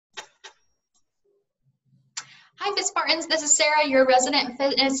Hi, Fit Spartans. This is Sarah, your resident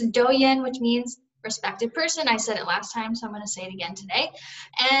fitness doyen, which means respected person. I said it last time, so I'm going to say it again today.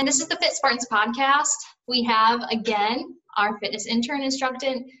 And this is the Fit Spartans podcast. We have, again, our fitness intern,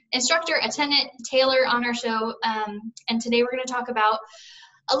 instructor, attendant, Taylor on our show. And today we're going to talk about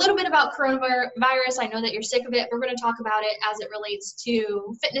a little bit about coronavirus. I know that you're sick of it. We're going to talk about it as it relates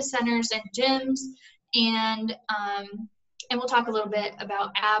to fitness centers and gyms. And we'll talk a little bit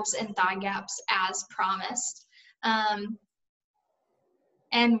about abs and thigh gaps as promised.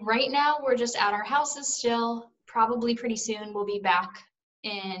 And right now we're just at our houses still. Probably pretty soon we'll be back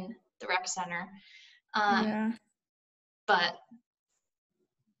in the rec center. But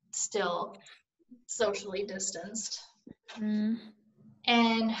still socially distanced.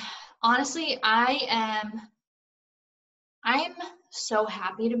 And honestly, I am so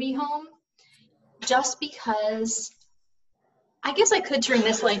happy to be home just because I guess I could turn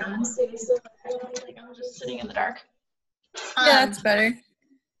this light on so I'm just sitting in the dark. Yeah, that's better.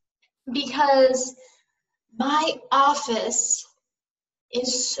 Because my office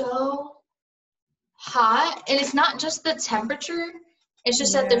is so hot, and it's not just the temperature, it's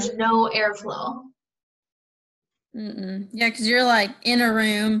just that there's no airflow. Yeah, because you're like in a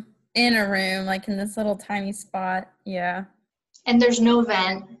room, like in this little tiny spot. Yeah. And there's no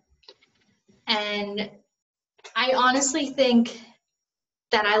vent. And I honestly think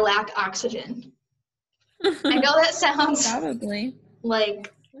that I lack oxygen. I know that sounds probably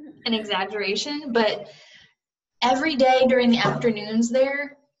like an exaggeration, but every day during the afternoons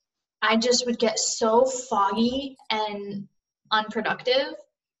there, I just would get so foggy and unproductive.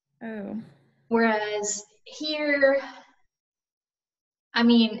 Oh. Whereas here, I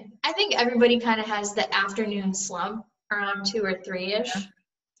mean, I think everybody kind of has the afternoon slump around 2 or 3-ish. Yeah.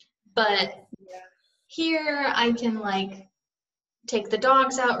 But here I can like take the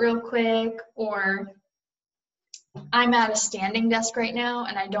dogs out real quick, or I'm at a standing desk right now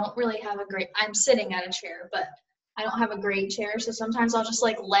and I don't really have I'm sitting at a chair, but I don't have a great chair. So sometimes I'll just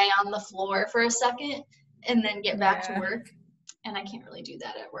like lay on the floor for a second and then get back to work. And I can't really do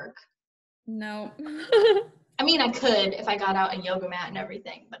that at work. No. I mean, I could if I got out a yoga mat and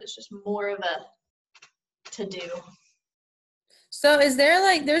everything, but it's just more of a to-do. So is there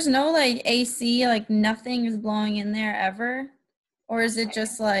like, there's no like AC, like nothing is blowing in there ever? Or is it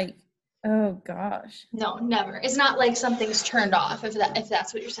just like, oh gosh. No, never. It's not like something's turned off, if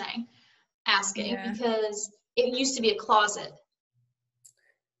that's what you're asking, because it used to be a closet.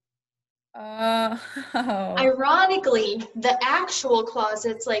 Ironically, the actual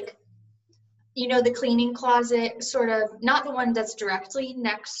closet's like, you know, the cleaning closet, sort of, not the one that's directly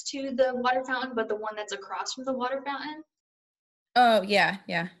next to the water fountain, but the one that's across from the water fountain. Oh, yeah.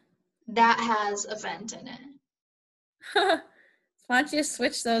 That has a vent in it. Why don't you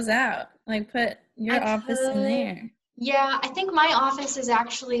switch those out? Like put your office in there. Yeah, I think my office is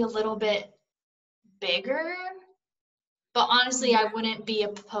actually a little bit bigger, but honestly, I wouldn't be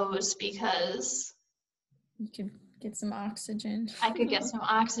opposed because you could get some oxygen. I could get some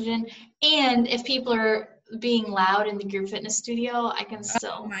oxygen. And if people are being loud in the group fitness studio, I can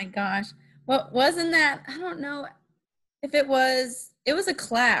still. Oh my gosh. Well, wasn't that, I don't know if it was a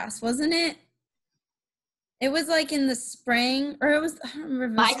class, wasn't it? It was like in the spring, or it was, I don't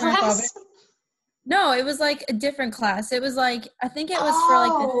remember. My class? No, it was like a different class. It was like, I think it was for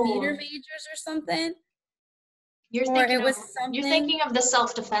like the theater majors or something. You're thinking of the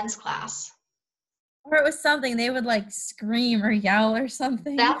self-defense class. Or it was something. They would like scream or yell or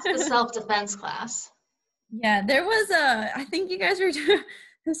something. That's the self-defense class. Yeah, there was I think you guys were doing,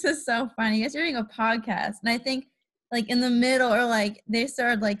 this is so funny. You guys were doing a podcast, and I think like in the middle, or like they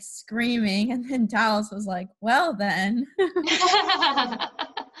started like screaming, and then Dallas was like, well then. It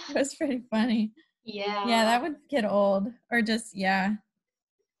was pretty funny. Yeah. Yeah, that would get old. Or just, yeah.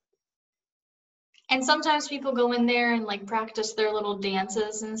 And sometimes people go in there and like practice their little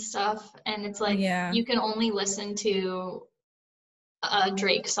dances and stuff, and it's like you can only listen to a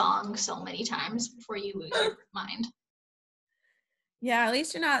Drake song so many times before you lose your mind. Yeah, at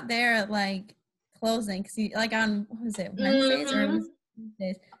least you're not there at like closing, because like on, what was it, Wednesdays or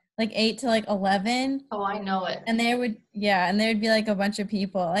Wednesdays, like 8 to like 11. Oh, I know it. And there would be like a bunch of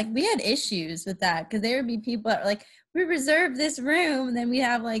people. Like we had issues with that, because there would be people that were like, we reserved this room, and then we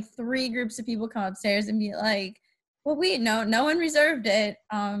have like 3 groups of people come upstairs and be like, well, no one reserved it.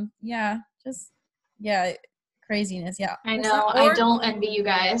 Craziness. Yeah, I know. I don't envy you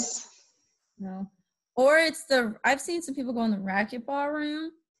guys. No. Or I've seen some people go in the racquetball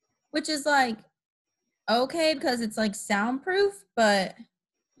room, which is like okay because it's like soundproof, but I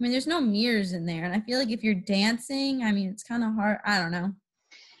mean, there's no mirrors in there, and I feel like if you're dancing, I mean, it's kind of hard. I don't know.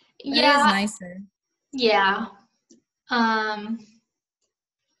 But it is nicer. Yeah. Um,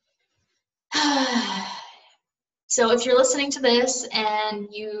 so if you're listening to this and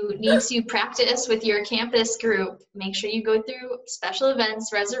you need to practice with your campus group, make sure you go through special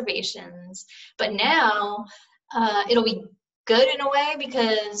events reservations. But now it'll be good in a way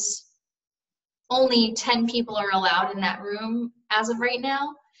because only 10 people are allowed in that room as of right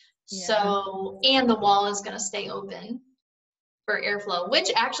now. Yeah. So, and the wall is going to stay open for airflow,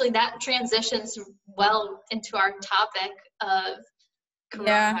 which actually that transitions well into our topic of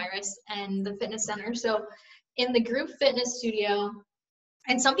coronavirus and the fitness center. So in the group fitness studio,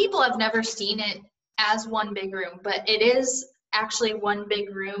 and some people have never seen it as one big room, but it is actually one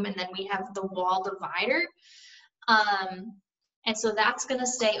big room, and then we have the wall divider. And so that's going to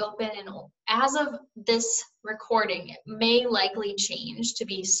stay open, and as of this recording, it may likely change to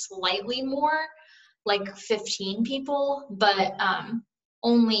be slightly more, like 15 people, but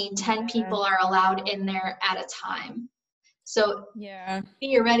only 10 people are allowed in there at a time. So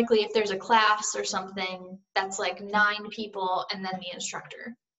theoretically, if there's a class or something, that's like 9 people and then the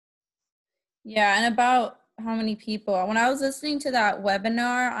instructor. Yeah, and about how many people? When I was listening to that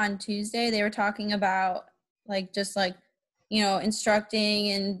webinar on Tuesday, they were talking about like just like, you know,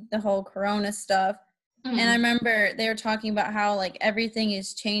 instructing and the whole corona stuff. Mm-hmm. And I remember they were talking about how like everything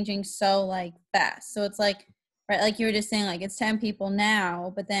is changing so like fast. So it's like, right, like you were just saying, like it's 10 people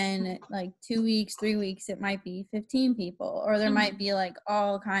now, but then like 2 weeks, 3 weeks, it might be 15 people, or there mm-hmm. might be like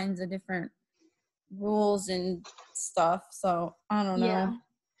all kinds of different rules and stuff. So I don't know. Yeah.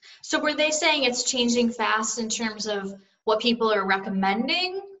 So were they saying it's changing fast in terms of what people are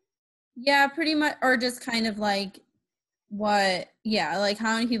recommending? Yeah, pretty much, or just kind of like what, like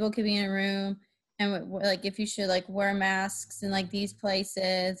how many people could be in a room, and like if you should like wear masks in like these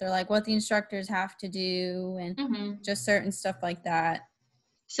places, or like what the instructors have to do, and mm-hmm. just certain stuff like that.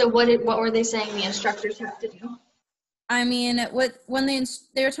 So what were they saying the instructors have to do? I mean, when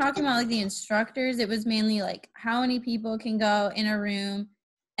they were talking about like the instructors, it was mainly like how many people can go in a room.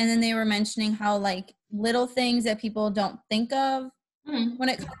 And then they were mentioning how like little things that people don't think of mm-hmm. when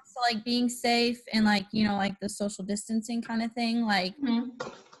it comes to like being safe and like, you know, like the social distancing kind of thing. Like mm-hmm.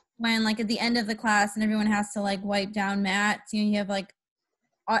 when like at the end of the class and everyone has to like wipe down mats, you know, you have like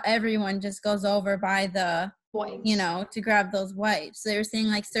everyone just goes over by the wipes, you know, to grab those wipes. So they were saying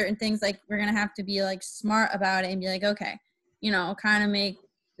like certain things like we're going to have to be like smart about it and be like, okay, you know, kind of make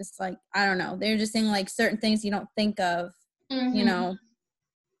this like, I don't know. They're just saying like certain things you don't think of, mm-hmm. you know,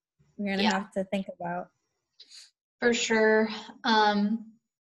 we're going to have to think about. For sure.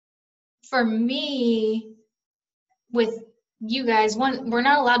 For me, with you guys, we're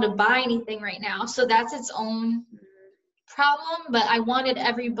not allowed to buy anything right now. So that's its own problem. But I wanted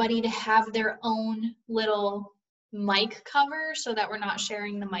everybody to have their own little mic cover so that we're not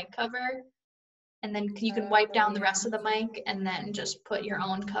sharing the mic cover. And then you can wipe down the rest of the mic and then just put your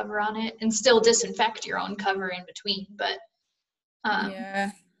own cover on it and still disinfect your own cover in between. But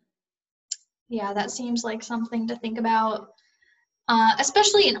yeah, that seems like something to think about,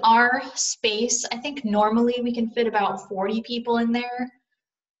 especially in our space. I think normally we can fit about 40 people in there.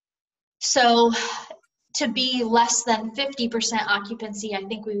 So to be less than 50% occupancy, I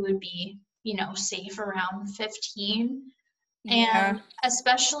think we would be, you know, safe around 15. Yeah. And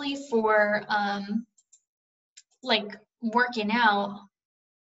especially for like working out.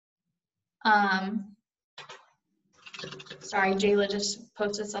 Sorry, Jayla just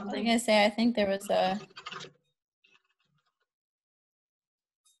posted something. I was gonna say, I think there was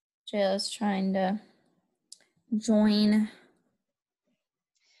Jayla's trying to join.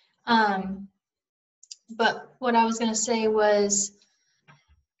 But what I was gonna say was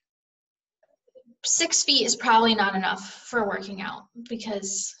 6 feet is probably not enough for working out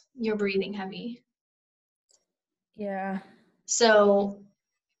because you're breathing heavy. Yeah. So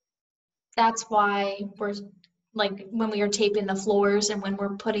that's why we're like when we are taping the floors and when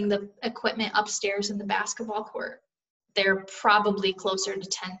we're putting the equipment upstairs in the basketball court, they're probably closer to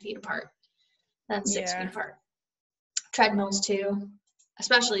 10 feet apart than 6 feet apart. Treadmills too,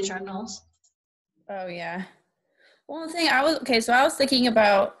 especially treadmills. Oh yeah. Well, the thing I was thinking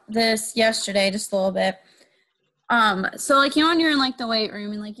about this yesterday just a little bit. So like, you know, when you're in like the weight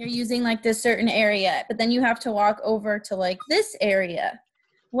room and like you're using like this certain area, but then you have to walk over to like this area.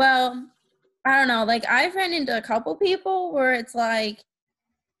 Well, I don't know, like I've ran into a couple people where it's like,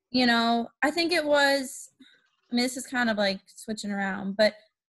 you know, I think it was, I mean, this is kind of like switching around, but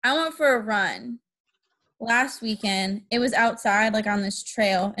I went for a run last weekend. It was outside, like on this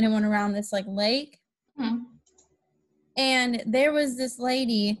trail, and it went around this like lake. Mm-hmm. And there was this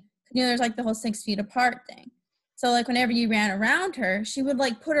lady, you know, there's like the whole 6 feet apart thing. So like whenever you ran around her, she would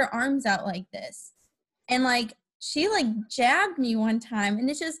like put her arms out like this. And like she like jabbed me one time, and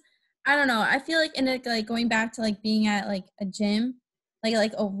it's just, I don't know. I feel like, in it, like going back to like being at like a gym, like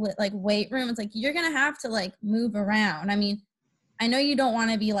a like weight room, it's like you're gonna have to like move around. I mean, I know you don't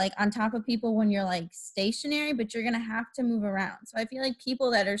want to be like on top of people when you're like stationary, but you're gonna have to move around. So I feel like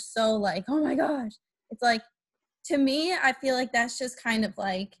people that are so like, oh my gosh, it's like, to me, I feel like that's just kind of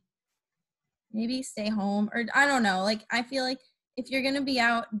like, maybe stay home, or I don't know. Like, I feel like if you're going to be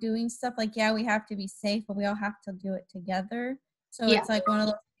out doing stuff, like, yeah, we have to be safe, but we all have to do it together. So Yeah. it's like one of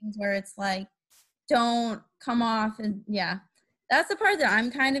those things where it's like, don't come off. And yeah, that's the part that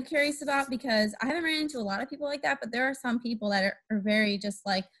I'm kind of curious about, because I haven't ran into a lot of people like that, but there are some people that are very just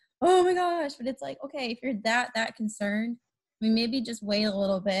like, oh my gosh. But it's like, okay, if you're that concerned, I mean, maybe just wait a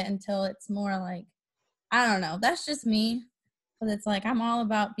little bit until it's more like, I don't know. That's just me. But it's like, I'm all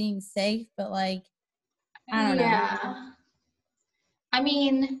about being safe, but like, I don't know. Yeah. I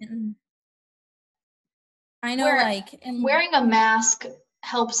mean, Mm. I know, where like, wearing a mask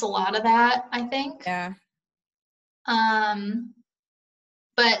helps a lot of that, I think. yeah, Um,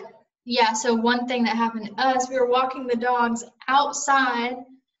 but yeah, so one thing that happened to us, we were walking the dogs outside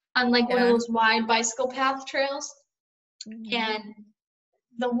on like one of yeah. those wide bicycle path trails, Mhm. and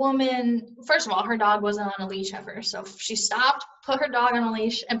the woman, first of all, her dog wasn't on a leash ever, so she stopped, put her dog on a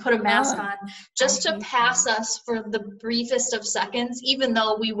leash, and put a mask Oh, on I just to hate pass that. us for the briefest of seconds, even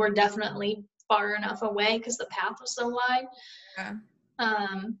though we were definitely far enough away because the path was so wide. Yeah.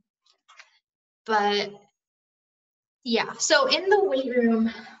 Um, but yeah, so in the weight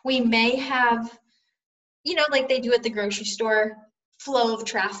room, we may have, like they do at the grocery store, flow of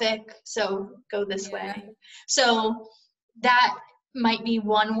traffic, so go this Yeah. way. So that might be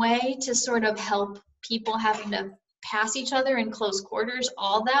one way to sort of help people having to pass each other in close quarters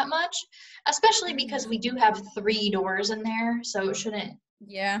all that much, especially because we Mhm. do have 3 doors in there, so it shouldn't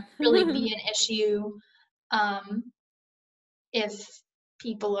Yeah. really be an issue um, if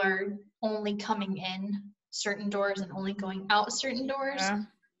people are only coming in certain doors and only going out certain doors. Yeah.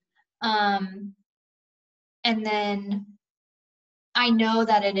 Um, and then I know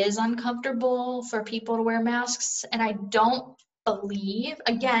that it is uncomfortable for people to wear masks, and I don't believe,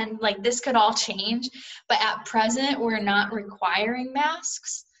 again, like this could all change, but at present, we're not requiring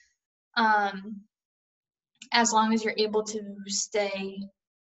masks um, as long as you're able to stay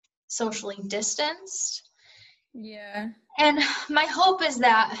socially distanced. Yeah. And my hope is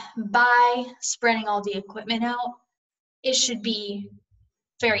that by spreading all the equipment out, it should be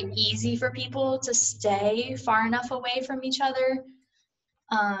very easy for people to stay far enough away from each other.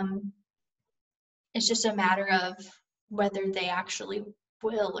 Um, it's just a matter of whether they actually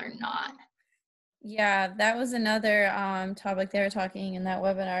will or not. Yeah, that was another topic they were talking in that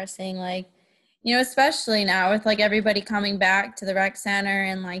webinar, saying like, especially now with like everybody coming back to the rec center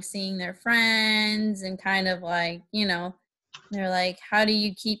and like seeing their friends and kind of like, they're like, how do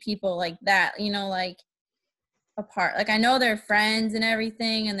you keep people like that, like apart? Like, I know they're friends and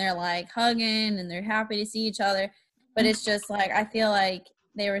everything, and they're like hugging and they're happy to see each other, but it's just like, I feel like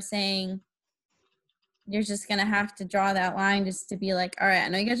they were saying, you're just gonna have to draw that line just to be like, all right, I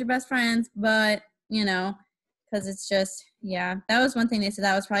know you guys are best friends, but because it's just, yeah, that was one thing they said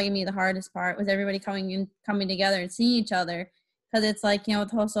that was probably gonna be the hardest part, was everybody coming together and seeing each other, because it's like, with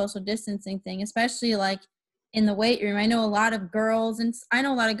the whole social distancing thing, especially like in the weight room. I know a lot of girls, and I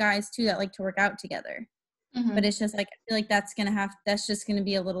know a lot of guys too that like to work out together, but Mm-hmm. it's just like, I feel like that's just gonna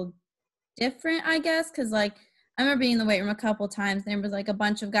be a little different, I guess, because like I remember being in the weight room a couple times. There was like a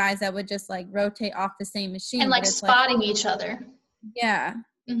bunch of guys that would just like rotate off the same And machine, but like it's like, spotting each other. yeah.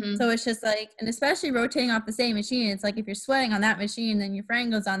 Mm-hmm. So it's just like, and especially rotating off the same machine, it's like if you're sweating on that machine, then your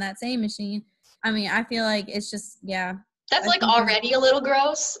friend goes on that same machine. I mean, I feel like it's just, yeah. That's I like think there's, already a little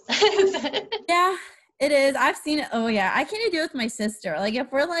gross. yeah, it is. I've seen it. Oh yeah, I can't even do it with my sister. Like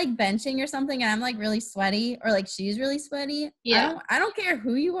if we're like benching or something, and I'm like really sweaty, or like she's really sweaty, Yeah. I don't care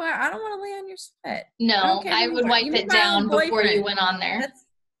who you are. I don't want to lay on your sweat. I don't No, care who I you would are. wipe Even it my own down before you boyfriend. went on there. That's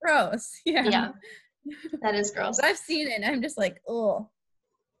gross. Yeah. Yeah, that is gross. But I've seen it, and I'm just like, oh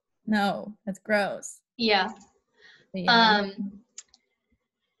no, that's gross. Yeah. But yeah. Um,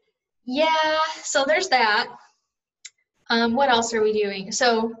 yeah, so there's that. What else are we doing?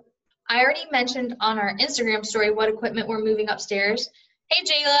 So I already mentioned on our Instagram story what equipment we're moving upstairs. Hey,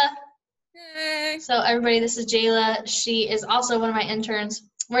 Jayla. Hey. So everybody, this is Jayla. She is also one of my interns.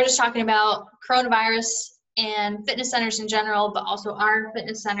 We're just talking about coronavirus and fitness centers in general, but also our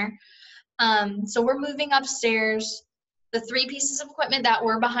fitness center. So we're moving upstairs. The 3 pieces of equipment that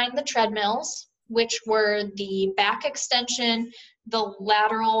were behind the treadmills, which were the back extension, the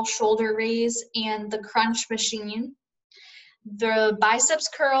lateral shoulder raise, and the crunch machine. The biceps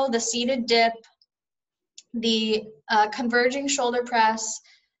curl, the seated dip, the converging shoulder press,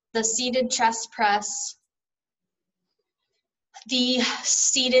 the seated chest press, the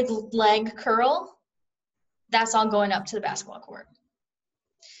seated leg curl, that's all going up to the basketball court.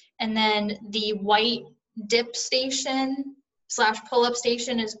 And then the white dip station / pull-up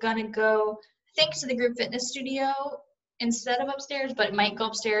station is going to go, I think, to the group fitness studio instead of upstairs, but it might go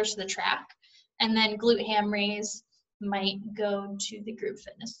upstairs to the track. And then glute ham raise might go to the group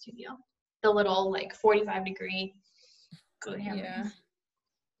fitness studio. The little 45-degree glute ham raise.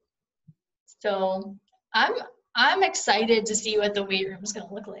 So I'm excited to see what the weight room is going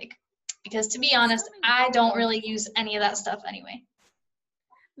to look like, because to be honest, I don't really use any of that stuff anyway.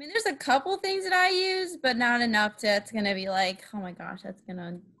 I mean, there's a couple things that I use, but not enough to it's going to be like, oh my gosh, that's going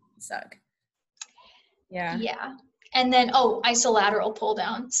to suck. Yeah. Yeah. And then, isolateral pull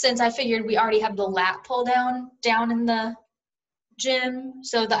down. Since I figured we already have the lat pull down in the gym,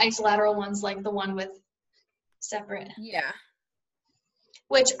 so the isolateral one's like the one with separate. Yeah.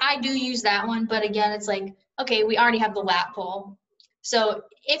 Which I do use that one, but again, it's like, okay, we already have the lat pull. So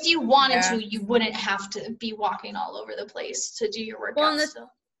if you wanted to, you wouldn't have to be walking all over the place to do your workouts.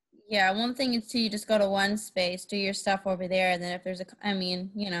 Yeah, one thing is you just go to one space, do your stuff over there, and then if there's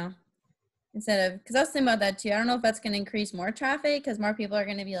instead of, because I was thinking about that too. I don't know if that's going to increase more traffic, because more people are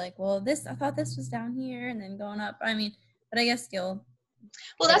going to be like, well, I thought this was down here, and then going up. I mean, but I guess still.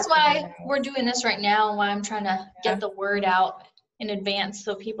 Well, that's why we're doing this right now, and why I'm trying to get the word out in advance,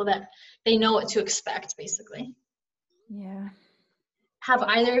 so people that they know what to expect, basically. Yeah. Have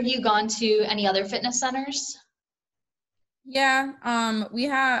either of you gone to any other fitness centers? Yeah,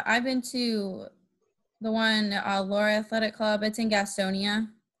 I've been to the one, Laura Athletic Club. It's in Gastonia.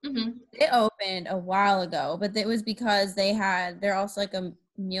 Mm-hmm. It opened a while ago, but it was because they're also like a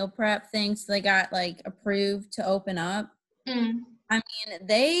meal prep thing, so they got approved to open up. Mm. I mean,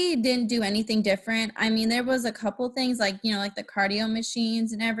 they didn't do anything different. I mean, there was a couple things like the cardio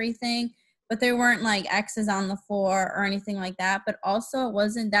machines and everything, but there weren't X's on the floor or anything like that. But also it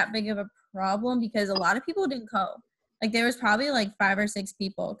wasn't that big of a problem because a lot of people didn't go. There was probably 5 or 6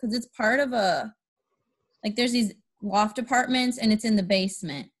 people, because it's part of there's these loft apartments and it's in the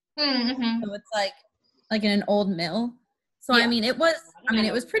basement. Mm-hmm. So it's like in an old mill. So yeah. it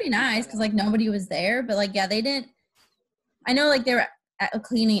was pretty nice because nobody was there, but they didn't. I know they were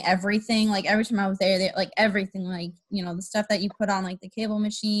cleaning everything. Every time I was there, they everything, the stuff that you put on the cable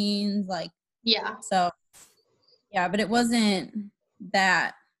machines, yeah. So yeah, but it wasn't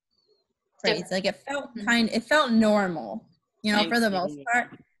that crazy. It felt normal, for the most part.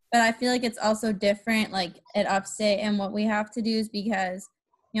 But I feel it's also different at Upstate, and what we have to do is because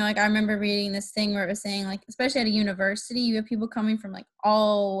I remember reading this thing where it was saying especially at a university, you have people coming from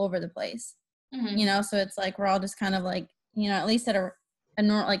all over the place. Mm-hmm. So it's we're all just kind of at least at a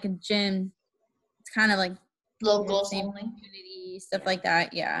gym, it's kind of local only community stuff like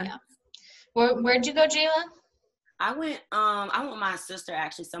that. Yeah. Where'd you go, Jayla? I went with my sister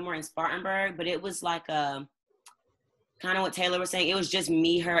actually somewhere in Spartanburg, but it was kind of what Taylor was saying. It was just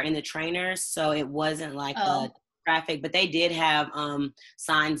me, her, and the trainers, so it wasn't traffic, but they did have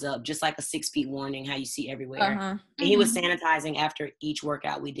signs up, just a 6 feet warning, how you see everywhere. Uh-huh. And he was sanitizing after each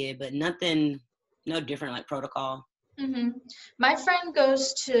workout we did, but no different protocol. Mm-hmm. My friend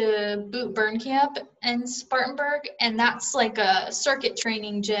goes to Boot Burn Camp in Spartanburg, and that's a circuit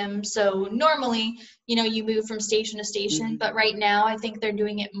training gym. So normally, you move from station to station, Mm-hmm. but right now I think they're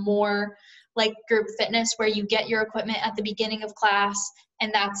doing it more like group fitness, where you get your equipment at the beginning of class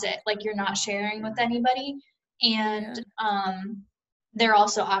and that's it. You're not sharing with anybody. And they're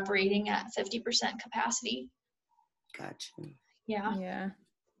also operating at 50% capacity. Gotcha. Yeah. Yeah.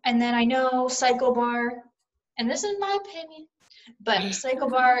 And then I know Cycle Bar, and this is my opinion, but Cycle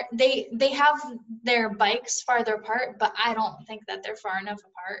Bar, they have their bikes farther apart, but I don't think that they're far enough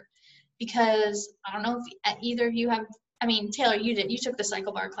apart, because I don't know if either of you have, Taylor, you took the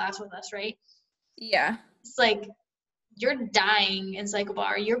Cycle Bar class with us, right? Yeah. It's you're dying in Cycle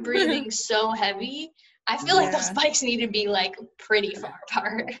Bar. You're breathing so heavy. I feel like those bikes need to be pretty far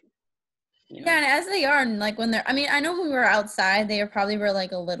apart. Yeah, and as they are, when they're, I know when we were outside, they probably were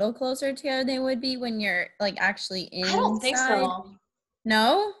a little closer together than they would be when you're actually inside. I don't think so.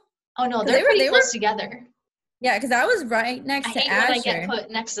 No? Oh no, they're pretty close together. Yeah, because I was right next to Asher. I hate when I get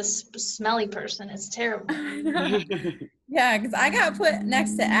put next to smelly person. It's terrible. Yeah, because I got put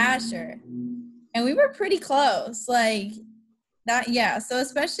next to Asher, and we were pretty close. That, yeah. So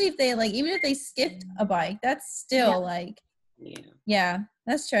especially if they even if they skipped a bike, that's still yeah.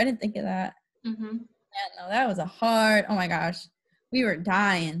 That's true. I didn't think of that. Mm-hmm. Yeah, no, that was oh my gosh, we were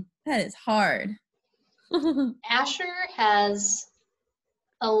dying. That is hard. Asher has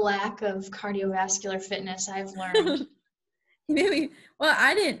a lack of cardiovascular fitness, I've learned. Maybe. Well,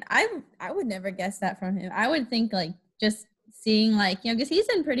 I would never guess that from him. I would think like just seeing like, because he's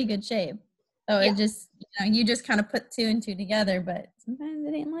in pretty good shape. So Yeah. it just, you just kind of put two and two together, but sometimes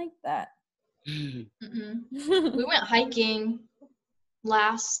it ain't like that. We went hiking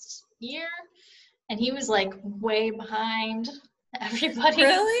last year and he was like way behind everybody.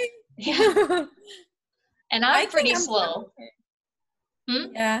 Really? Yeah. And I'm pretty slow.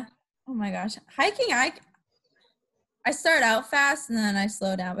 Yeah. Oh my gosh. Hiking, I start out fast and then I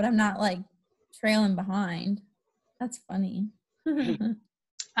slow down, but I'm not like trailing behind. That's funny.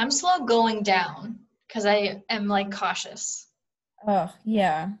 I'm slow going down because I am like cautious. Oh,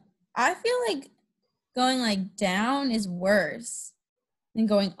 yeah. I feel like going like down is worse than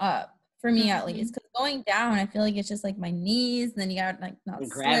going up for me at least. Because going down, I feel like it's just like my knees, and then you got like not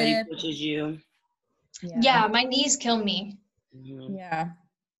gravity slip. pushes you. Yeah, my knees kill me. Yeah.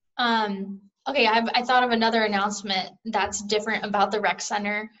 Okay, I thought of another announcement that's different about the rec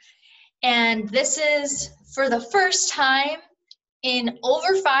center. And this is for the first time in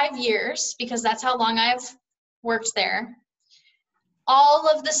over 5 years, because that's how long I've worked there. All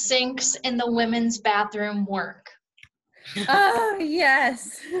of the sinks in the women's bathroom work. Oh,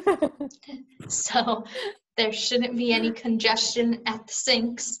 yes. So there shouldn't be any congestion at the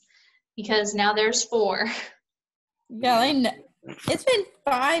sinks because now there's 4. Yeah, I know. It's been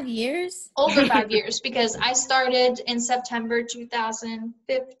 5 years? Over 5 years, because I started in September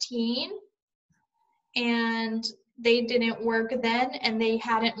 2015, and they didn't work then, and they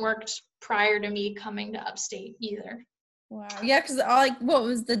hadn't worked prior to me coming to upstate either. Wow. Yeah, because what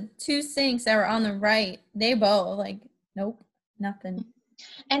was the 2 sinks that were on the right? They both nope, nothing.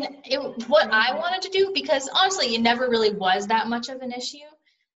 And what I wanted to do, because honestly, it never really was that much of an issue.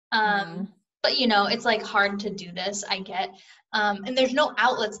 But it's like hard to do this, I get. And there's no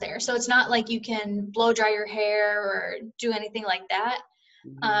outlets there, so it's not like you can blow dry your hair or do anything like that.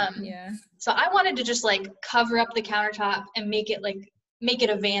 So I wanted to just like cover up the countertop and make it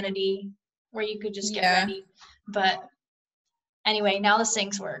a vanity where you could just get ready. But anyway, now the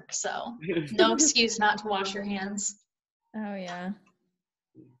sinks work, so no excuse not to wash your hands. Oh yeah.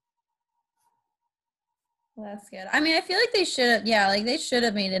 Well, that's good. I mean, I feel like they should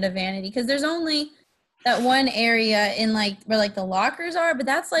have made it a vanity, because there's only that one area in where the lockers are, but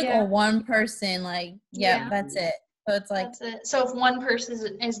that's a one person, that's it. So it's like, that's it. So if one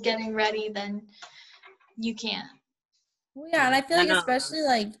person is getting ready, then you can't. Well, yeah, and I feel like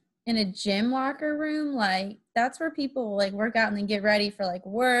especially in a gym locker room, that's where people work out and then get ready for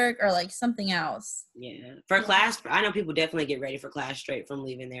work or something else. Yeah. For class, I know people definitely get ready for class straight from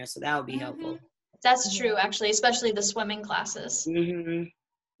leaving there, so that would be helpful. That's true, actually, especially the swimming classes.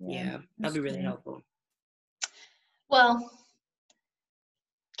 Yeah, that'd be really helpful. Well,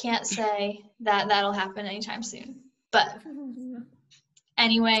 can't say that that'll happen anytime soon. But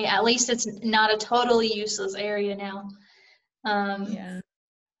anyway, at least it's not a totally useless area now. I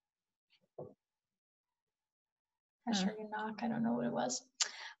heard a knock. I don't know what it was.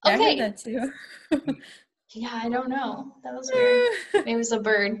 Yeah, okay. I heard that too. Yeah, I don't know. That was weird. Maybe it was a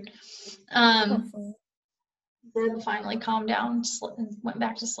bird. Bird finally calmed down and went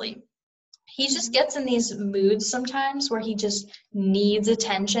back to sleep. He just gets in these moods sometimes where he just needs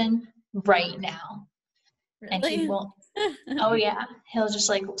attention right now. Really? And he won't. Oh yeah, he'll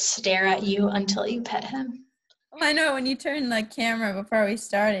just stare at you until you pet him. Well, I know when you turned the camera before we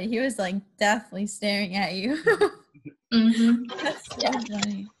started, he was deathly staring at you. That's so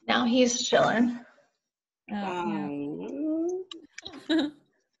funny. Now he's chilling.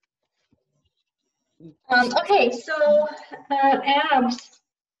 Okay, so abs,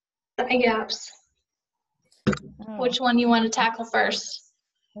 thigh gaps. Which one you want to tackle first?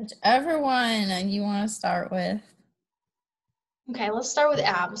 Whichever one you want to start with. Okay, let's start with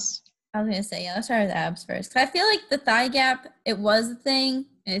abs. I was going to say, let's start with abs first. 'Cause I feel like the thigh gap, it was a thing,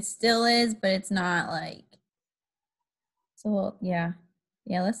 and it still is, but it's not So, yeah.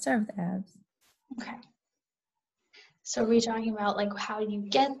 Yeah, let's start with abs. Okay. So, are we talking about, how you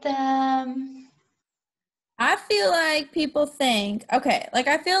get them? I feel like people think, okay,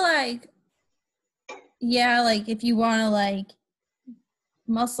 I feel if you want to,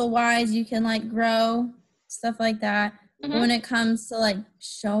 muscle-wise, you can, grow, stuff like that. But when it comes to,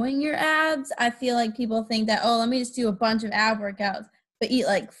 showing your abs, I feel like people think that, let me just do a bunch of ab workouts, but eat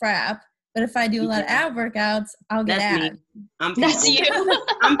like crap. But if I do a lot of ab workouts, I'll get abs. That's you.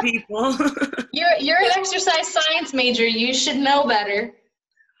 I'm people. You're an exercise science major. You should know better.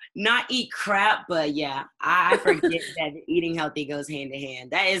 Not eat crap, but yeah, I forget that eating healthy goes hand in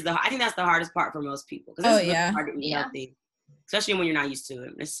hand. I think that's the hardest part for most people. Because it's really hard to eat healthy. especially when you're not used to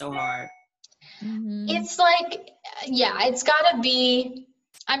it. It's so hard. Mm-hmm. It's like, yeah, it's got to be,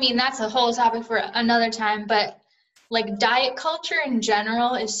 I mean, that's a whole topic for another time, but like diet culture in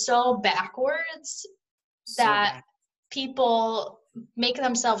general is so backwards that people make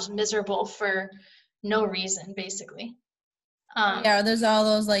themselves miserable for no reason, basically. Yeah, there's all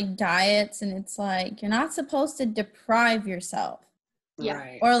those like diets, and it's like you're not supposed to deprive yourself. Yeah.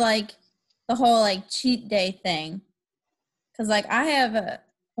 Right. Or like the whole like cheat day thing. Because like I have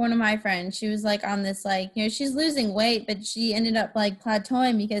one of my friends, she was like on this like, you know, she's losing weight, but she ended up like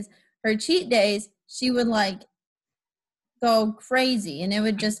plateauing because her cheat days, she would like go crazy, and it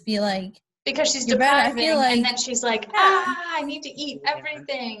would just be like, because she's you're better. I depriving, feel like, and then she's like, yeah. I need to eat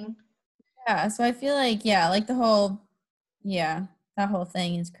everything. Yeah, so I feel like, yeah, like the whole, yeah, that whole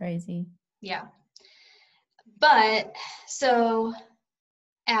thing is crazy. Yeah. But, so,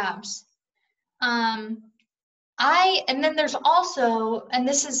 abs. And then there's also, and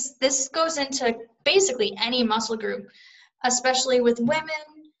this goes into basically any muscle group, especially with women.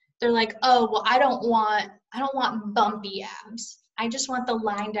 They're like, oh, well, I don't want bumpy abs. I just want the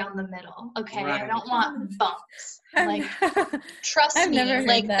line down the middle. Okay. Right. I don't want bumps. Like, trust I've me, never heard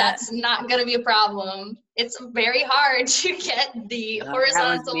like that. that's not going to be a problem. It's very hard to get the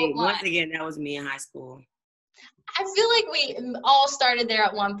horizontal line. Once again, that was me in high school. I feel like we all started there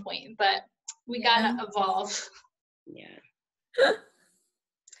at one point, but we gotta evolve. Yeah.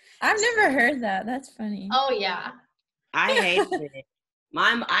 I've never heard that. That's funny. Oh yeah. I hated it.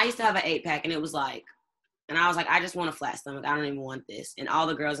 I used to have an 8-pack, and it was like, and I was like, I just want a flat stomach. I don't even want this. And all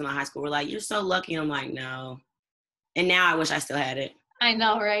the girls in my high school were like, you're so lucky. And I'm like, no. And now I wish I still had it. I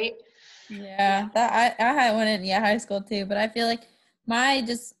know, right? Yeah, that I had one in high school too, but I feel like I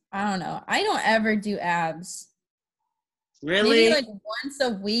don't know. I don't ever do abs. Really? Maybe like once a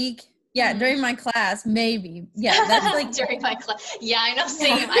week. Yeah, during my class, maybe. Yeah, that's like during my class. Yeah, I know,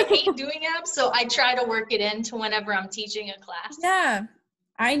 same. I hate doing abs, so I try to work it into whenever I'm teaching a class. Yeah.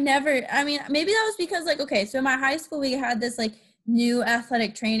 Maybe that was because like, okay, so in my high school, we had this like new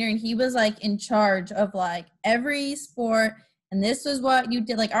athletic trainer, and he was like in charge of like every sport. And this was what you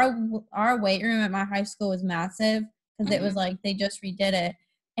did. Like our weight room at my high school was massive because it was like, they just redid it.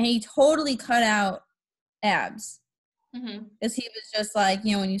 And he totally cut out abs. Because he was just like,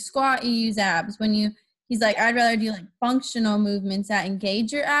 you know, when you squat, you use abs. He's like, I'd rather do like functional movements that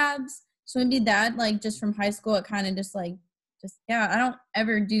engage your abs. So maybe that, like, just from high school, it kind of I don't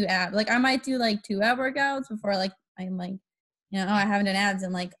ever do abs. Like, I might do like 2 ab workouts before like I'm like, you know, I haven't done abs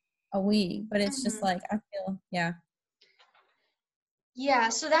in like a week. But it's just like, I feel, yeah. Yeah,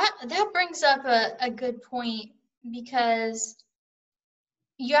 so that brings up a good point, because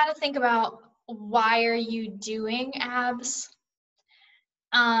you got to think about, why are you doing abs?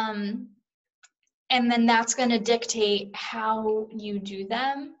 And then that's going to dictate how you do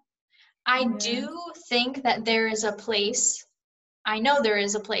them. I do think that there is a place, I know there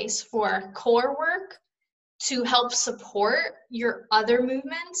is a place for core work to help support your other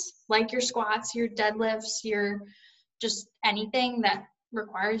movements, like your squats, your deadlifts, your just anything that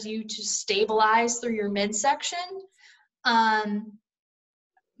requires you to stabilize through your midsection.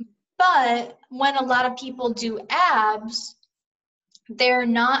 But when a lot of people do abs, they're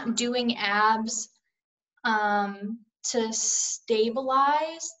not doing abs to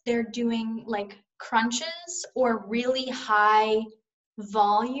stabilize. They're doing like crunches or really high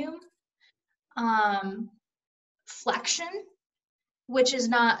volume flexion, which is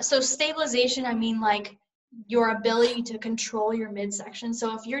not, so stabilization, I mean like your ability to control your midsection.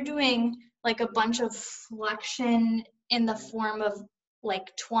 So if you're doing like a bunch of flexion in the form of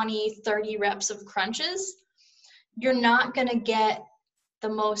like 20, 30 reps of crunches, you're not going to get the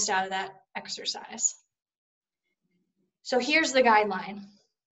most out of that exercise. So here's the guideline.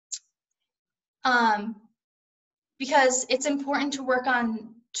 Because it's important to work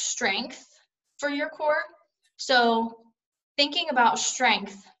on strength for your core. So thinking about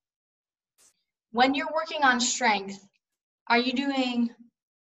strength, when you're working on strength, are you doing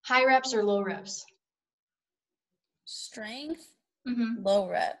high reps or low reps? Strength, low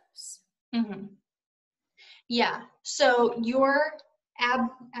reps. Yeah, so your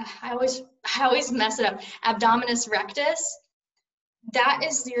I always mess it up, abdominis rectus, that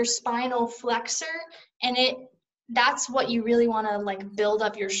is your spinal flexor, and that's what you really want to like build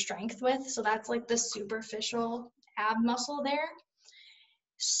up your strength with. So that's like the superficial ab muscle there.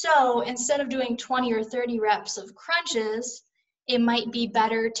 So instead of doing 20 or 30 reps of crunches, it might be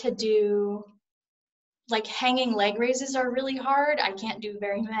better to do, like, hanging leg raises are really hard. I can't do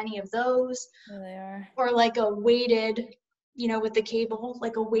very many of those. There they are. Or like a weighted, you know, with the cable,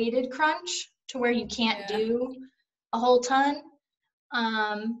 like a weighted crunch, to where you can't do a whole ton,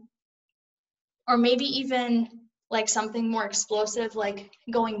 or maybe even like something more explosive, like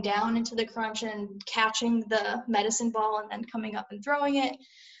going down into the crunch and catching the medicine ball and then coming up and throwing it.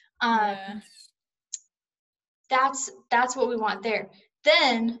 That's what we want there.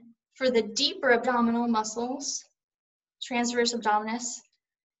 Then for the deeper abdominal muscles, transverse abdominis,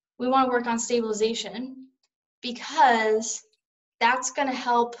 we want to work on stabilization, because that's going to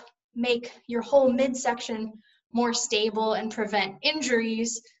help make your whole midsection more stable and prevent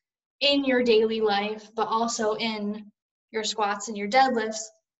injuries in your daily life, but also in your squats and your deadlifts.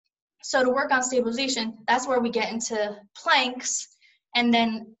 So to work on stabilization, that's where we get into planks, and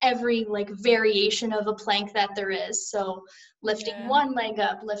then every like variation of a plank that there is. So lifting one leg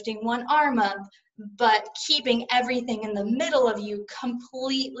up, lifting one arm up, but keeping everything in the middle of you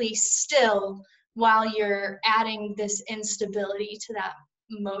completely still while you're adding this instability to that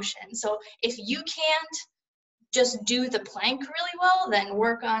motion. So if you can't just do the plank really well, then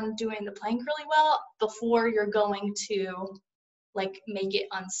work on doing the plank really well before you're going to like make it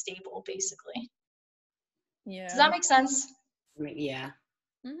unstable, basically. Yeah. Does that make sense? Yeah.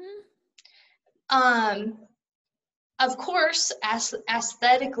 Of course,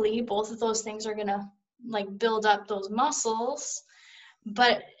 aesthetically, both of those things are gonna like build up those muscles,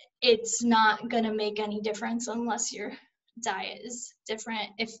 but it's not gonna make any difference unless your diet is different.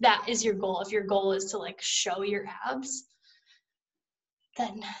 If that is your goal, if your goal is to like show your abs,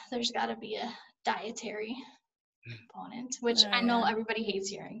 then there's got to be a dietary component, which I know everybody hates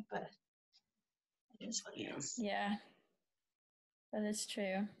hearing, but it is what it is. Yeah, that is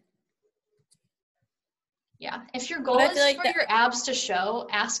true. Yeah, if your goal is like for your abs to show,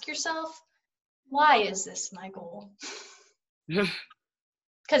 ask yourself, why is this my goal?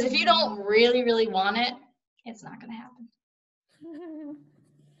 Because if you don't really, really want it, it's not going to happen.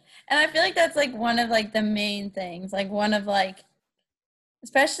 And I feel like that's like one of like the main things, like one of like,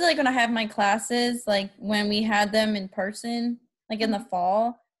 especially like when I have my classes, like when we had them in person, like in the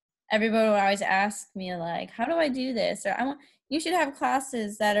fall, everybody would always ask me like, how do I do this? Or you should have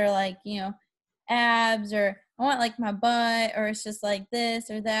classes that are like, you know, abs, or I want like my butt, or it's just like this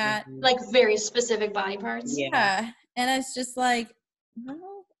or that. Like very specific body parts. Yeah. And it's just like,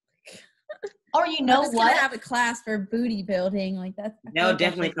 no. Or you know what? Gonna have a class for booty building, like that. They'll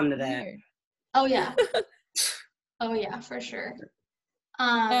definitely come to that. Oh yeah. Oh yeah, for sure.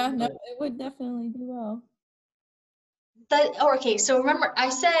 Yeah, no, it would definitely do well. Okay, so remember I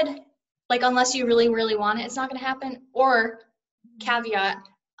said like unless you really, really want it, it's not gonna happen. Or caveat,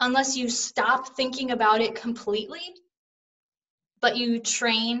 unless you stop thinking about it completely, but you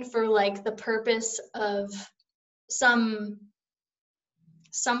train for like the purpose of some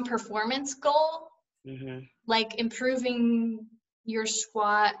performance goal, like improving your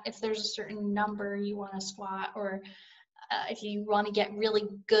squat if there's a certain number you want to squat, or if you want to get really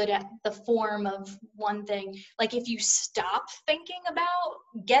good at the form of one thing. Like if you stop thinking about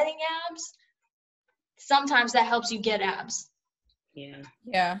getting abs, sometimes that helps you get abs.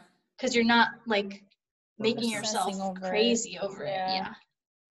 Yeah. Because you're not like making yourself crazy over it. Yeah.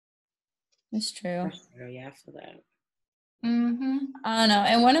 That's true. Yeah, I feel that. I don't know.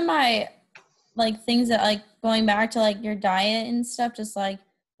 And one of my like things that like going back to like your diet and stuff, just like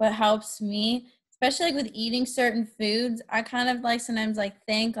what helps me, especially like with eating certain foods, I kind of like sometimes like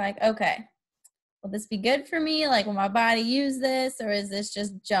think like, okay, will this be good for me? Like, will my body use this, or is this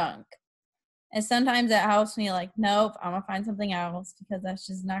just junk? And sometimes it helps me like, nope, I'm gonna find something else because that's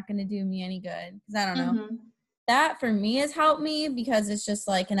just not gonna do me any good. Because I don't know. That for me has helped me because it's just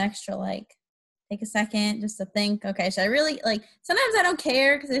like an extra like, take a second just to think, okay, should I really, like, sometimes I don't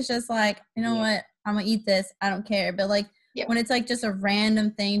care because it's just like, you know what, I'm gonna eat this, I don't care. But like when it's like just a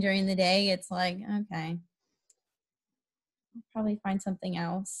random thing during the day, it's like, okay, I'll probably find something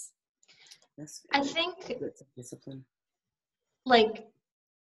else. I think discipline. Like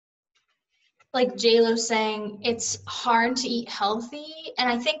JLo saying, it's hard to eat healthy. And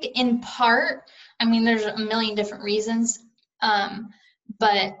I think in part, I mean, there's a million different reasons,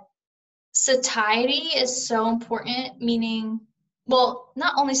 but satiety is so important, meaning, well,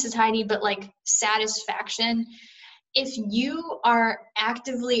 not only satiety, but like satisfaction. If you are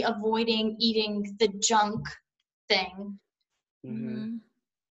actively avoiding eating the junk thing,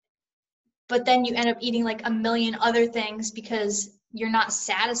 but then you end up eating like a million other things because you're not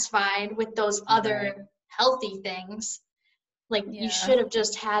satisfied with those other healthy things, like you should have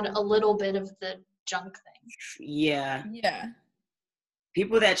just had a little bit of the junk thing. Yeah.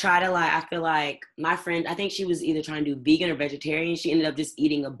 People that try to like, I feel like my friend, I think she was either trying to do vegan or vegetarian. She ended up just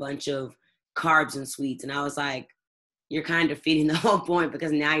eating a bunch of carbs and sweets. And I was like, you're kind of defeating the whole point,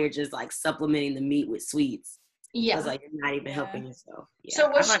 because now you're just like supplementing the meat with sweets. Yeah. I was like, you're not even helping yourself. Yeah. So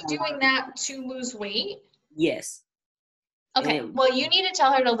was she doing that to lose weight? Yes. Okay. Well, you need to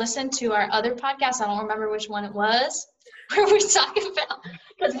tell her to listen to our other podcast. I don't remember which one it was, where we're talking about,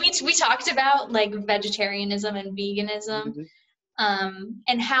 because we talked about like vegetarianism and veganism,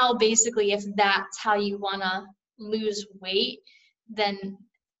 and how basically if that's how you want to lose weight, then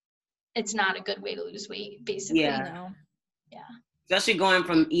it's not a good way to lose weight, basically. Yeah. Yeah. Especially going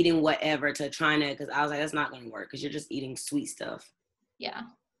from eating whatever to trying to, because I was like, that's not going to work because you're just eating sweet stuff. Yeah.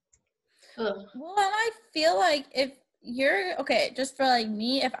 Ugh. Well, and I feel like if you're, okay, just for like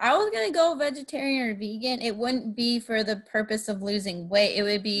me, if I was going to go vegetarian or vegan, it wouldn't be for the purpose of losing weight. It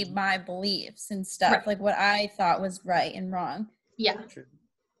would be my beliefs and stuff, like what I thought was right and wrong. Yeah. True.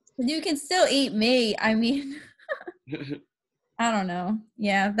 You can still eat meat. I mean, I don't know.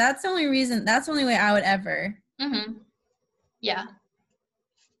 Yeah, that's the only reason. That's the only way I would ever. Mm-hmm. Yeah.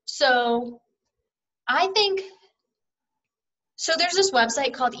 So I think, so there's this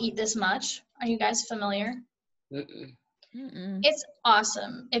website called Eat This Much. Are you guys familiar? It's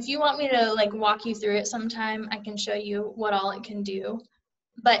awesome. If you want me to like walk you through it sometime, I can show you what all it can do.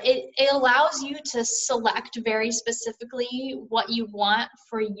 But it allows you to select very specifically what you want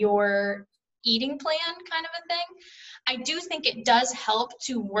for your eating plan, kind of a thing. I do think it does help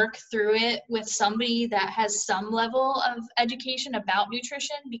to work through it with somebody that has some level of education about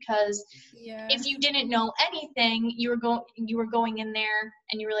nutrition, because if you didn't know anything, you were going in there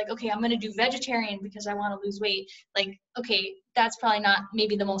and you were like, okay, I'm going to do vegetarian because I want to lose weight. Like, okay, that's probably not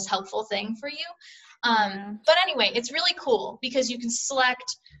maybe the most helpful thing for you. But anyway, it's really cool because you can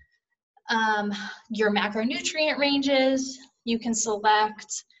select your macronutrient ranges. You can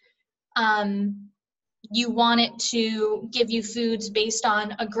select, you want it to give you foods based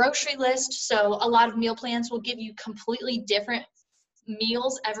on a grocery list. So a lot of meal plans will give you completely different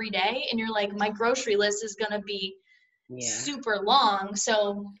meals every day. And you're like, my grocery list is going to be super long.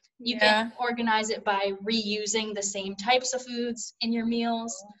 So you can organize it by reusing the same types of foods in your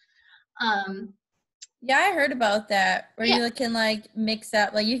meals. Yeah, I heard about that, where you can like mix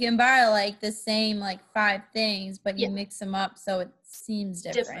up, like you can buy like the same like 5 things, but you mix them up so it seems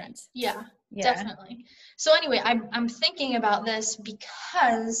different. Yeah, definitely. So anyway, I'm thinking about this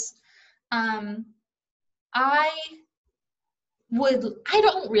because I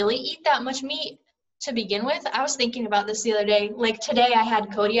don't really eat that much meat to begin with. I was thinking about this the other day. Like today I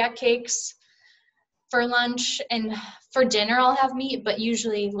had Kodiak cakes for lunch, and for dinner I'll have meat, but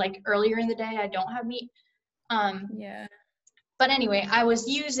usually like earlier in the day I don't have meat. But anyway, I was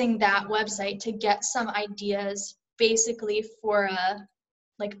using that website to get some ideas basically for a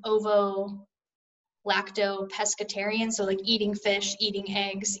like ovo lacto pescatarian, so like eating fish, eating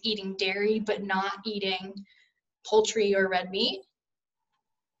eggs, eating dairy, but not eating poultry or red meat.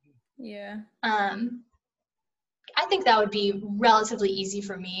 I think that would be relatively easy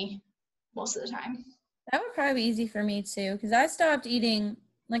for me most of the time. That would probably be easy for me too, because I stopped eating,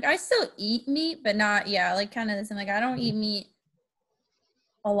 like I still eat meat, but not, like kind of the same. Like I don't eat meat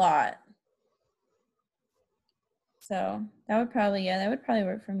a lot. So that would probably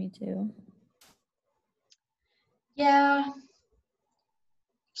work for me too. Yeah.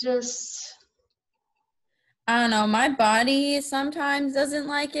 Just, I don't know. My body sometimes doesn't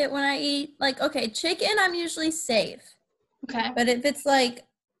like it when I eat, like, okay, chicken, I'm usually safe. Okay. But if it's like,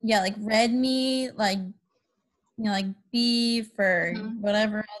 like red meat, like, like beef or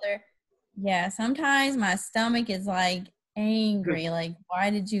whatever other, sometimes my stomach is like angry. Like,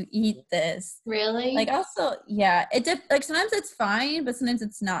 why did you eat this? Really? Like, also, like sometimes it's fine, but sometimes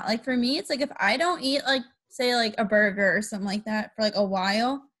it's not. Like for me, it's like if I don't eat like, say like a burger or something like that for like a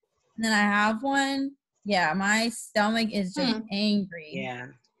while, and then I have one, my stomach is just angry.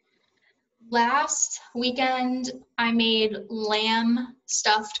 Last weekend, I made lamb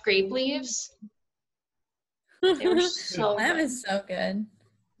stuffed grape leaves. They were so Lamb good. is so good.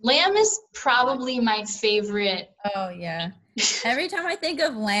 Lamb is probably my favorite. Oh, yeah. Every time I think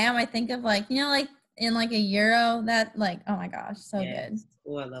of lamb, I think of like, like in like a gyro, that like, oh my gosh, so good.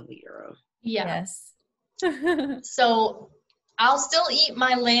 Oh, I love a gyro. Yeah. Yes. So I'll still eat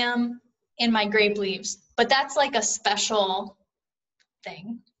my lamb and my grape leaves, but that's like a special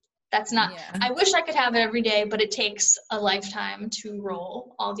thing. That's not, I wish I could have it every day, but it takes a lifetime to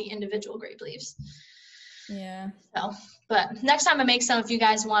roll all the individual grape leaves. So, but next time I make some, if you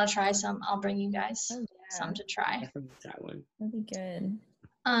guys want to try some, I'll bring you guys some to try. Definitely try one. That'd be good.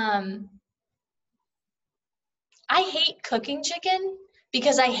 I hate cooking chicken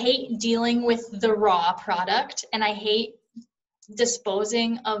because I hate dealing with the raw product, and I hate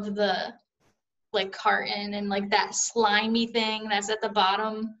disposing of the like carton and like that slimy thing that's at the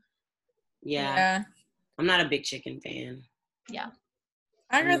bottom. I I'm not a big chicken fan. Yeah.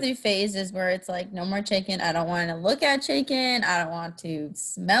 I go through phases where it's like, no more chicken. I don't want to look at chicken. I don't want to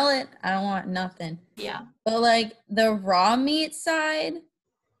smell it. I don't want nothing. Yeah. But like the raw meat side,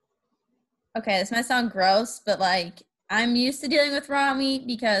 okay, this might sound gross, but like I'm used to dealing with raw meat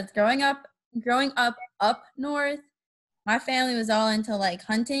because growing up up north, my family was all into like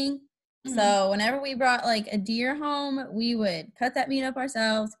hunting. Mm-hmm. So whenever we brought like a deer home, we would cut that meat up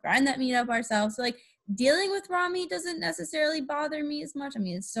ourselves, grind that meat up ourselves. So like dealing with raw meat doesn't necessarily bother me as much. I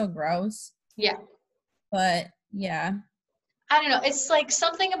mean, it's still gross. Yeah. But yeah. I don't know. It's like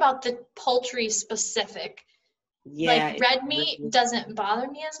something about the poultry specific. Yeah. Like red meat doesn't bother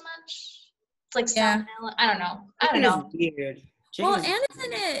me as much. It's like salmonella. I don't know. Chicken is weird. Well, and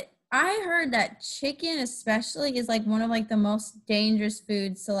isn't it? I heard that chicken especially is like one of like the most dangerous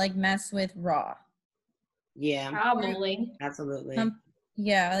foods to like mess with raw. Yeah. Probably. Absolutely.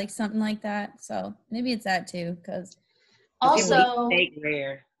 Yeah, like something like that. So maybe it's that too, because also steak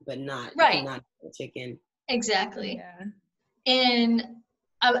rare, but not chicken. Exactly. Yeah. In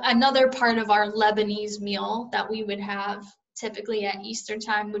another part of our Lebanese meal that we would have typically at Easter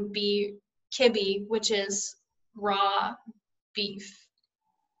time would be kibbe, which is raw beef.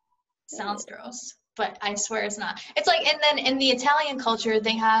 Sounds gross, but I swear it's not. It's like, and then in the Italian culture,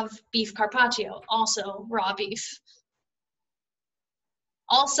 they have beef carpaccio, also raw beef.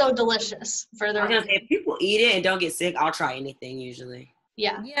 Also delicious. I was gonna say, if people eat it and don't get sick, I'll try anything usually.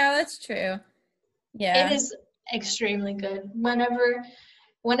 Yeah. Yeah, that's true. Yeah. It is extremely good. Whenever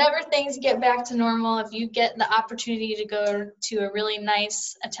things get back to normal, if you get the opportunity to go to a really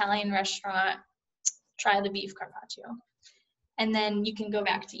nice Italian restaurant, try the beef carpaccio. And then you can go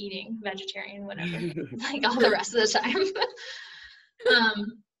back to eating vegetarian, whatever, like all the rest of the time.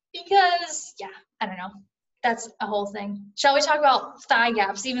 Because, yeah, I don't know. That's a whole thing. Shall we talk about thigh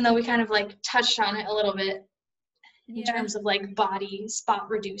gaps, even though we kind of like touched on it a little bit in terms of like body spot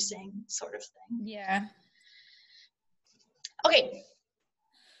reducing sort of thing? Yeah. Okay,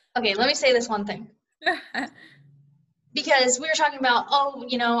 let me say this one thing. Because we were talking about,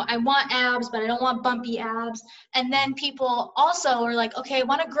 I want abs, but I don't want bumpy abs. And then people also are like, okay, I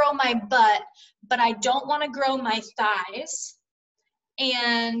want to grow my butt, but I don't want to grow my thighs.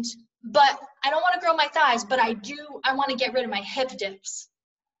 But I don't want to grow my thighs, but I want to get rid of my hip dips.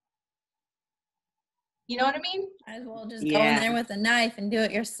 You know what I mean? Might as well just go in there with a knife and do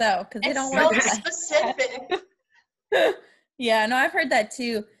it yourself, because they don't work so specific. Yeah, no, I've heard that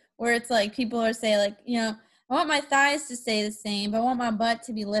too, where it's like people are saying like, I want my thighs to stay the same, but I want my butt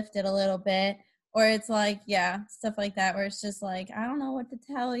to be lifted a little bit. Or it's like, stuff like that, where it's just like, I don't know what to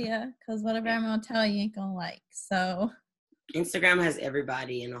tell you, because whatever I'm going to tell you ain't going to like. So Instagram has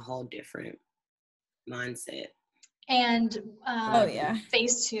everybody in a whole different mindset. And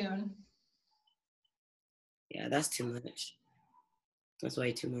Facetune. Yeah, that's too much. That's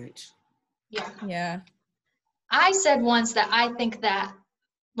way too much. Yeah. I said once that I think that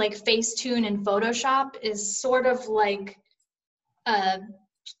like Facetune and Photoshop is sort of like a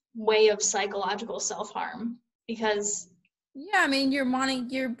way of psychological self-harm, because I mean,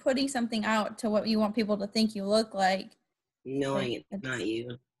 you're putting something out to what you want people to think you look like, knowing it's not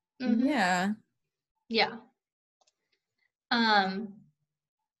you. Mm-hmm. Yeah.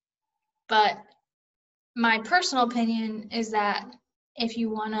 But my personal opinion is that if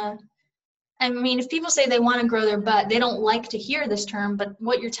people say they want to grow their butt, they don't like to hear this term, but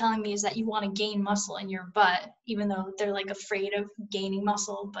what you're telling me is that you want to gain muscle in your butt, even though they're like afraid of gaining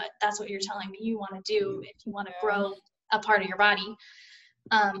muscle, but that's what you're telling me you want to do if you want to grow a part of your body,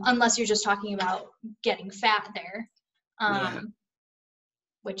 unless you're just talking about getting fat there,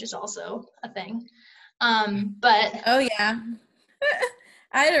 which is also a thing. But oh yeah.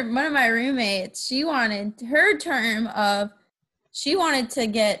 I had one of my roommates, she wanted to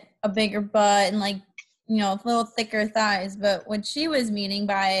get a bigger butt and like, a little thicker thighs. But what she was meaning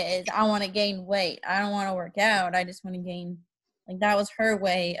by it is, I want to gain weight. I don't want to work out. I just want to gain, like, that was her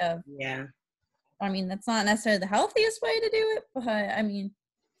way of, I mean, that's not necessarily the healthiest way to do it, but I mean,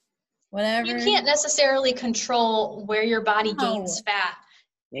 whatever. You can't necessarily control where your body gains fat.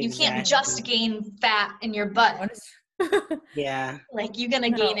 Exactly. You can't just gain fat in your butt. Like, you're going to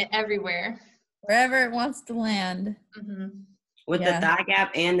gain it everywhere. Wherever it wants to land. Mm-hmm. With the thigh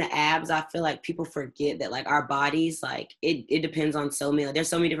gap and the abs, I feel like people forget that, like, our bodies, like, it depends on so many. There's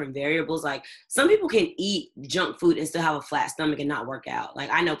so many different variables. Like, some people can eat junk food and still have a flat stomach and not work out. Like,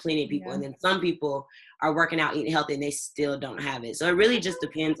 I know plenty of people. And then some people are working out, eating healthy, and they still don't have it. So it really just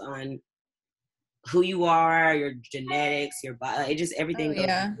depends on who you are, your genetics, your body. It just, everything goes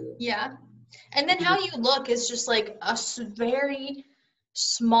into it. Yeah. And then how you look is just like a very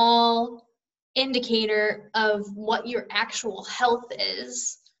small indicator of what your actual health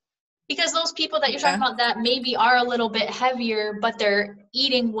is. Because those people that you're talking about that maybe are a little bit heavier, but they're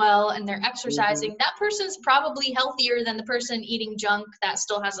eating well and they're exercising, that person's probably healthier than the person eating junk that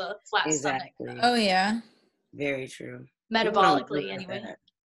still has a flat stomach. Oh, yeah. Very true. Metabolically, anyway.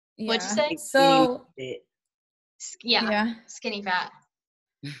 Yeah. What'd you say? So, skinny fat.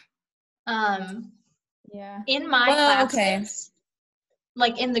 Yeah. In my classes,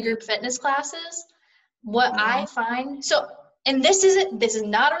 like in the group fitness classes, what I find, and this is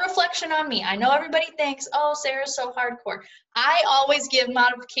not a reflection on me. I know everybody thinks, oh, Sarah's so hardcore. I always give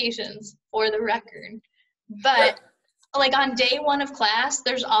modifications for the record. But like on day one of class,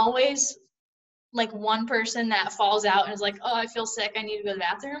 there's always like one person that falls out and is like, oh, I feel sick, I need to go to the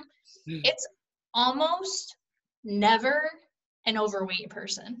bathroom. It's almost never an overweight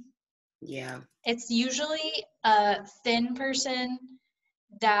person. Yeah. It's usually a thin person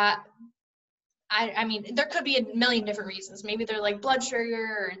that I mean, there could be a million different reasons. Maybe they're like blood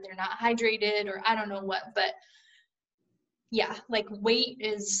sugar or they're not hydrated or I don't know what, but yeah, like weight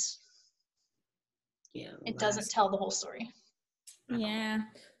is, it doesn't tell the whole story. Yeah.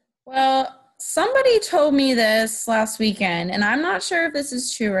 Well, somebody told me this last weekend, and I'm not sure if this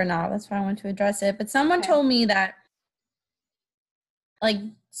is true or not. That's why I want to address it. But someone told me that, like,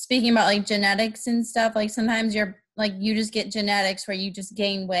 speaking about like genetics and stuff, like sometimes you're like, you just get genetics where you just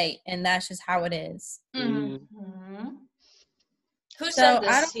gain weight and that's just how it is. Mm-hmm. Who said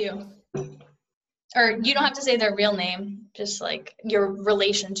this to you? Or you don't have to say their real name, just like your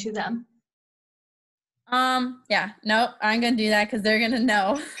relation to them. Yeah, nope, I ain't gonna do that because they're gonna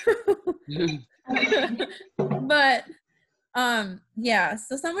know. But yeah,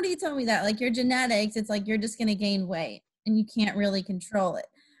 so somebody told me that like your genetics, it's like you're just gonna gain weight and you can't really control it.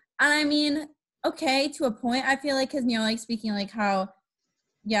 And I mean, okay, to a point, I feel like, because like speaking like how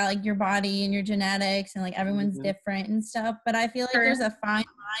like your body and your genetics and like everyone's different and stuff, but I feel like there's a fine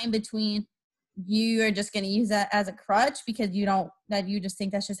line between you are just going to use that as a crutch because you just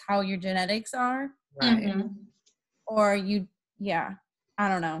think that's just how your genetics are, right? Or I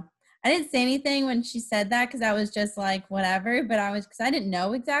don't know. I didn't say anything when she said that because I was just like whatever, but because I didn't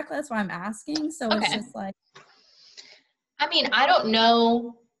know exactly, that's why I'm asking. So it's just like, I mean, I don't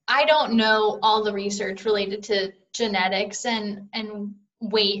know all the research related to genetics and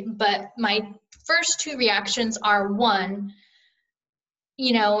weight, but my first two reactions are, one,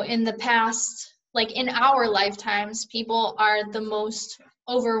 in the past, like in our lifetimes, people are the most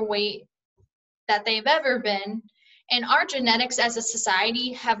overweight that they've ever been, and our genetics as a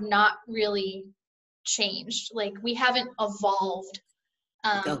society have not really changed. Like, we haven't evolved,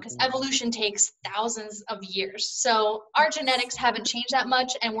 because evolution takes thousands of years. So our genetics haven't changed that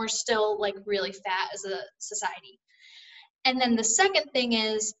much, and we're still like really fat as a society. And then the second thing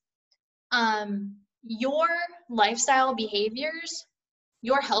is, your lifestyle behaviors,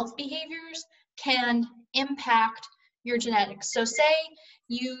 your health behaviors can impact your genetics. So say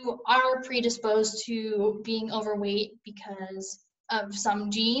you are predisposed to being overweight because of some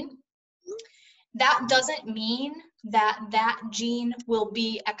gene. That doesn't mean that gene will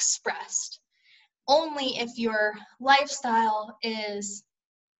be expressed. Only if your lifestyle is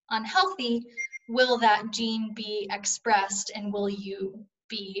unhealthy will that gene be expressed and will you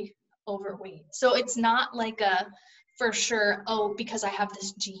be overweight. So it's not like a for sure, oh, because I have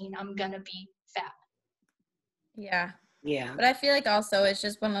this gene, I'm gonna be fat. Yeah. Yeah. But I feel like also it's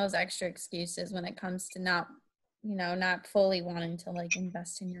just one of those extra excuses when it comes to not fully wanting to like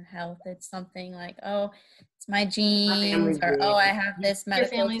invest in your health. It's something like, oh, it's my genes, or oh, I have this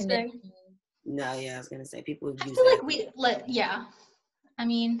medical condition. Big? No, yeah, I was gonna say people use that. I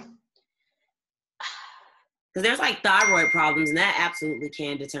mean, because there's like thyroid problems, and that absolutely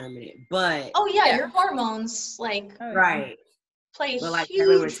can determine it. But your hormones play a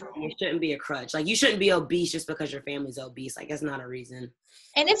huge role. It shouldn't be a crutch. Like, you shouldn't be obese just because your family's obese. Like, that's not a reason.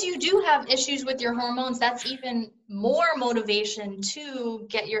 And if you do have issues with your hormones, that's even more motivation to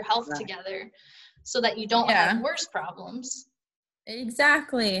get your health together so that you don't have worse problems.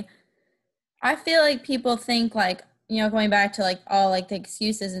 Exactly. I feel like people think like, going back to like all like the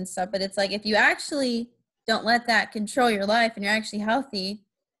excuses and stuff, but it's like if you actually don't let that control your life and you're actually healthy,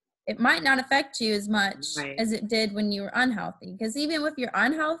 it might not affect you as much as it did when you were unhealthy. Because even if you're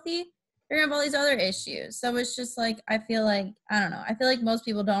unhealthy, you're going to have all these other issues. So it's just like, I feel like most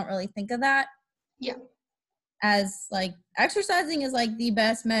people don't really think of that. Yeah. As like exercising is like the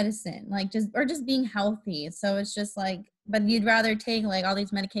best medicine, like just being healthy. So it's just like, but you'd rather take like all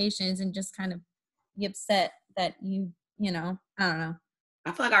these medications and just kind of be upset that I don't know.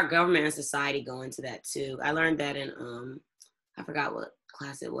 I feel like our government and society go into that too. I learned that in I forgot what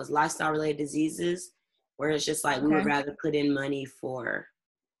class it was, lifestyle related diseases, where it's just like we would rather put in money for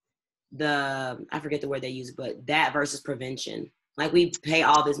I forget the word they use, but that versus prevention. Like we pay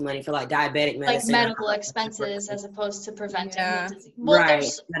all this money for like diabetic medicine, like medical expenses, as opposed to preventing the disease. Well, right.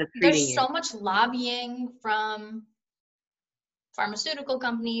 There's so much lobbying from pharmaceutical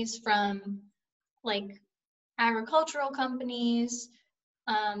companies, from like agricultural companies,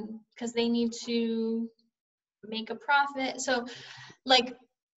 because they need to make a profit. So like,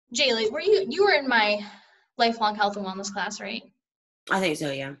 Jaylee, you were in my lifelong health and wellness class, right? I think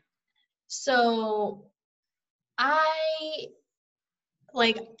so, yeah. So I,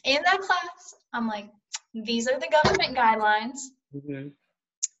 like, in that class, I'm like, these are the government guidelines. Mm-hmm.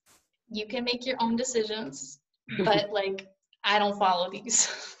 You can make your own decisions, but like, I don't follow these.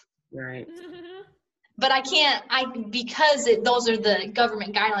 Right. But because those are the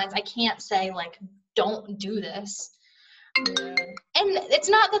government guidelines, I can't say like, don't do this. Yeah. And it's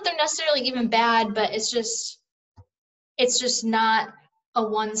not that they're necessarily even bad, but it's just not a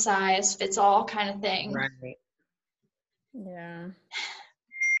one size fits all kind of thing. Right. Yeah.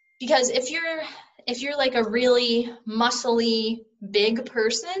 Because if you're like a really muscly big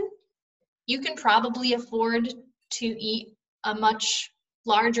person, you can probably afford to eat a much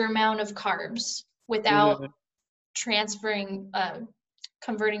larger amount of carbs without converting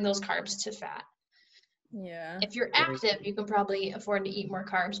those carbs to fat. Yeah. If you're active, you can probably afford to eat more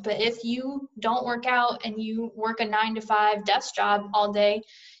carbs. But if you don't work out and you work a 9-to-5 desk job all day,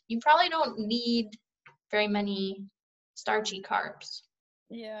 you probably don't need very many starchy carbs.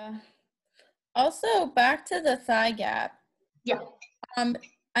 Yeah. Also, back to the thigh gap. Yeah.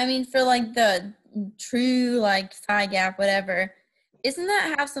 I mean, for like the true like thigh gap, whatever, isn't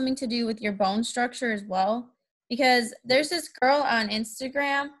that have something to do with your bone structure as well? Because there's this girl on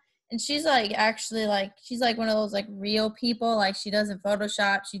Instagram, and she's like actually like she's like one of those like real people. Like she doesn't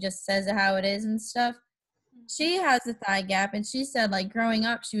Photoshop, she just says it how it is and stuff. She has a thigh gap, and she said like growing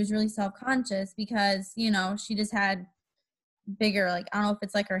up she was really self-conscious because, you know, she just had bigger, like I don't know if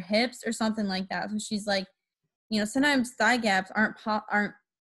it's like her hips or something like that. So she's like, you know, sometimes thigh gaps aren't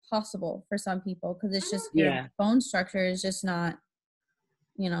possible for some people because it's just your bone structure is just not,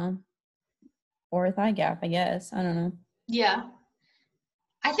 you know, or a thigh gap, I guess. I don't know. Yeah.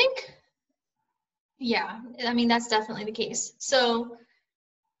 I think, yeah, I mean, that's definitely the case. So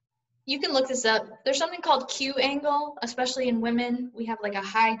you can look this up. There's something called Q angle, especially in women. We have like a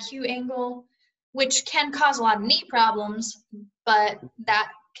high Q angle, which can cause a lot of knee problems, but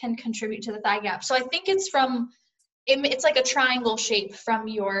that can contribute to the thigh gap. So I think it's like a triangle shape from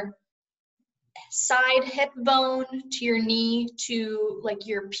your side hip bone to your knee to like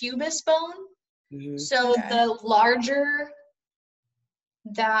your pubis bone. Mm-hmm. So the larger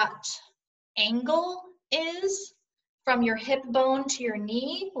that angle is from your hip bone to your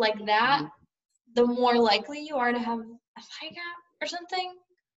knee, like that, the more likely you are to have a thigh gap or something.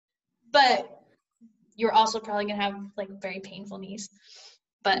 But you're also probably gonna have like very painful knees.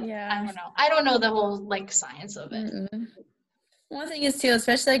 But I don't know. I don't know the whole like science of it. Mm-mm. One thing is too,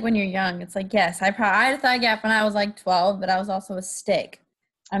 especially like when you're young, it's like, yes, I had a thigh gap when I was like 12, but I was also a stick.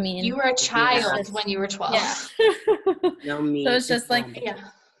 I mean, you were a child when you were 12. Yeah. No, me. So it's just like,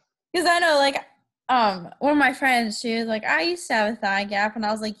 because I know like one of my friends, she was like, I used to have a thigh gap, and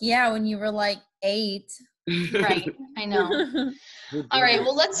I was like, yeah, when you were like 8. Right, I know. All right,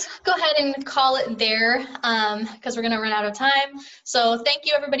 well, let's go ahead and call it there because we're going to run out of time. So thank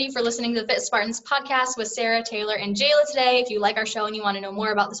you, everybody, for listening to the Fit Spartans podcast with Sarah, Taylor, and Jayla today. If you like our show and you want to know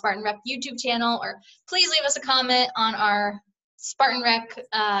more about the Spartan Rec YouTube channel, or please leave us a comment on our Spartan Rec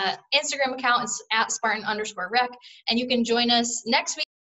Instagram account. It's @Spartan_Rec, and you can join us next week.